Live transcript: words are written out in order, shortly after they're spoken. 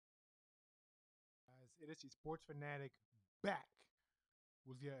It is the Sports Fanatic back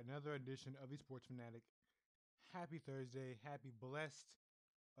with yet another edition of the Sports Fanatic. Happy Thursday. Happy blessed,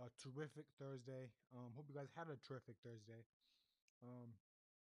 terrific Thursday. Hope you guys had a terrific Thursday. Um,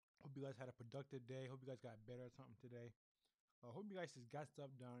 hope you guys had a productive day. Hope you guys got better at something today. Hope you guys just got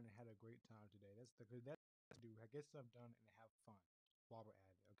stuff done and had a great time today. That's to do. Get stuff done and have fun while we're at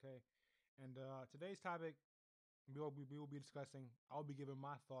it. Okay. And today's topic we will be discussing. I'll be giving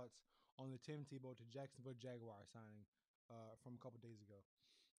my thoughts on the Tim Tebow to Jacksonville Jaguars signing from a couple days ago.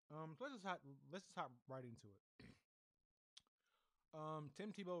 So let's just hop right into it.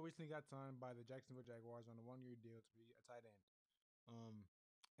 Tim Tebow recently got signed by the Jacksonville Jaguars on a 1-year deal to be a tight end.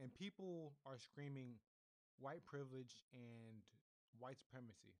 And people are screaming white privilege and white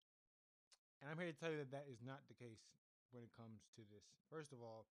supremacy. And I'm here to tell you that that is not the case when it comes to this. First of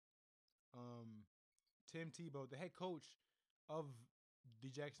all, um, Tim Tebow, the head coach of the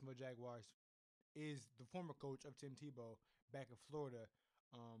Jacksonville Jaguars, is the former coach of Tim Tebow back in Florida,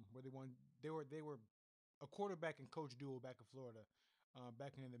 where they won. They were a quarterback and coach duo back in Florida,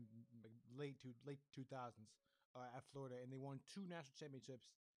 back in the late 2000s at Florida, and they won 2 national championships.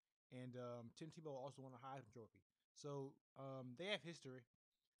 And Tim Tebow also won a Heisman Trophy. So they have history.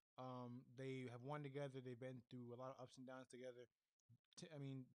 They have won together. They've been through a lot of ups and downs together.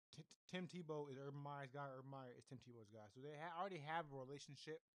 Tim Tebow is Urban Meyer's guy. Urban Meyer is Tim Tebow's guy. So they already have a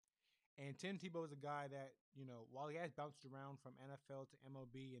relationship. And Tim Tebow is a guy that, while he has bounced around from NFL to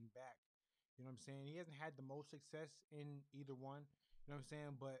MLB and back, you know what I'm saying? He hasn't had the most success in either one. You know what I'm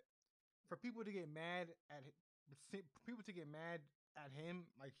saying? But for people to get mad at him,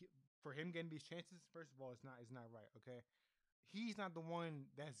 like for him getting these chances, first of all, it's not right. Okay, he's not the one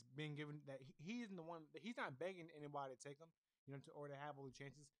that's been given that he isn't the one. He's not begging anybody to take him, or to have all the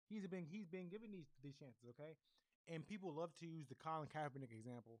chances. He's been given these chances. Okay, and people love to use the Colin Kaepernick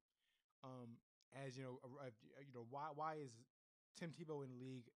example, um, as why is Tim Tebow in the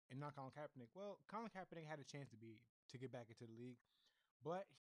league and not Colin Kaepernick? Well, Colin Kaepernick had a chance to get back into the league, but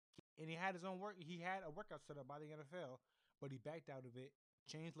he had his own work. He had a workout set up by the NFL, but he backed out of it,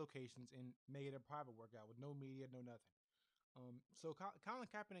 changed locations, and made it a private workout with no media, no nothing. So Colin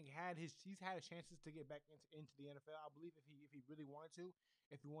Kaepernick he's had his chances to get back into the NFL. I believe if he really wanted to,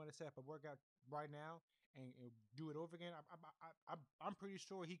 if he wanted to set up a workout right now and do it over again, I'm pretty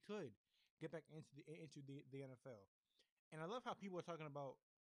sure he could get back into the NFL. And I love how people are talking about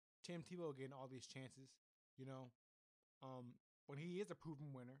Tim Tebow getting all these chances. You know, when he is a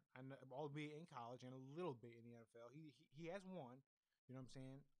proven winner, and albeit in college and a little bit in the NFL, he has won. You know what I'm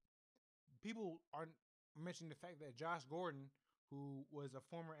saying? People aren't mentioning the fact that Josh Gordon, who was a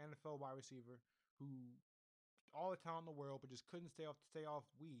former NFL wide receiver, who all the talent in the world, but just couldn't stay off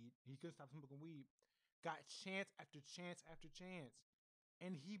weed. He couldn't stop smoking weed. Got chance after chance after chance,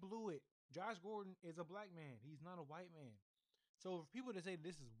 and he blew it. Josh Gordon is a black man. He's not a white man. So for people to say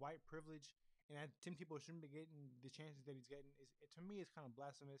this is white privilege and that Tim Tebow shouldn't be getting the chances that he's getting, to me, it's kind of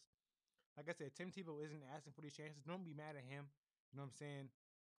blasphemous. Like I said, Tim Tebow isn't asking for these chances. Don't be mad at him. You know what I'm saying?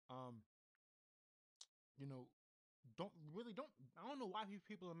 Um, you know, don't. I don't know why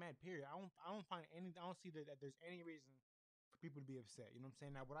people are mad. Period. I don't see that there's any reason for people to be upset. You know what I'm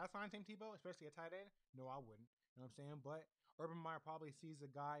saying? Now, would I sign Tim Tebow, especially a tight end? No, I wouldn't. You know what I'm saying? But Urban Meyer probably sees a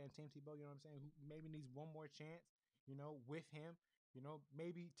guy in Tim Tebow. You know what I'm saying? Who maybe needs one more chance. With him.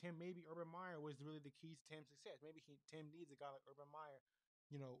 Maybe Urban Meyer was really the key to Tim's success. Maybe Tim needs a guy like Urban Meyer.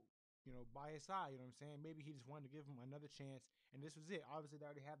 You know, by his side. You know what I'm saying? Maybe he just wanted to give him another chance, and this was it. Obviously, they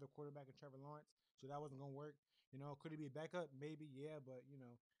already have the quarterback in Trevor Lawrence, so that wasn't gonna work. Could he be a backup? Maybe, yeah, but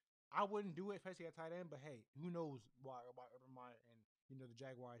I wouldn't do it, especially at tight end. But hey, who knows why Urban Meyer and the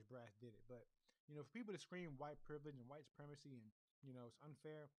Jaguars brass did it? But for people to scream white privilege and white supremacy and it's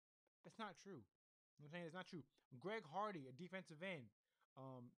unfair, that's not true. You know what I'm saying it's not true. Greg Hardy, a defensive end,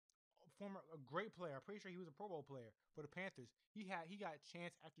 um, a great player. I'm pretty sure he was a Pro Bowl player for the Panthers. He got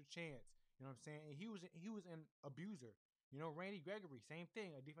chance after chance. You know what I'm saying? And he was an abuser. Randy Gregory, same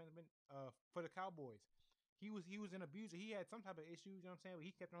thing, a defensive end for the Cowboys. He was an abuser. He had some type of issues, you know what I'm saying? But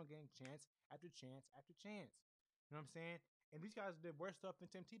he kept on getting chance after chance after chance. You know what I'm saying? And these guys did worse stuff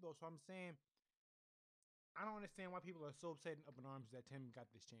than Tim Tebow. So I'm saying I don't understand why people are so upset and up in arms that Tim got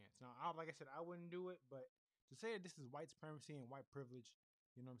this chance. Now, like I said, I wouldn't do it, but to say that this is white supremacy and white privilege,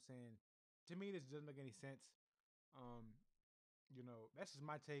 you know what I'm saying? To me, this doesn't make any sense. Um, that's just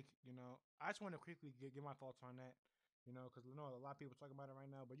my take. I just want to quickly get my thoughts on that. Because I know a lot of people talking about it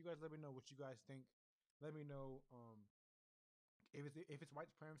right now. But you guys, let me know what you guys think. Let me know if it's white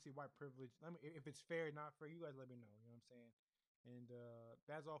supremacy, white privilege. Let me if it's fair, not fair. You guys, let me know. You know what I'm saying? And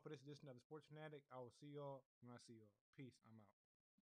that's all for this edition of the Sports Fanatic. I will see y'all when I see y'all. Peace. I'm out.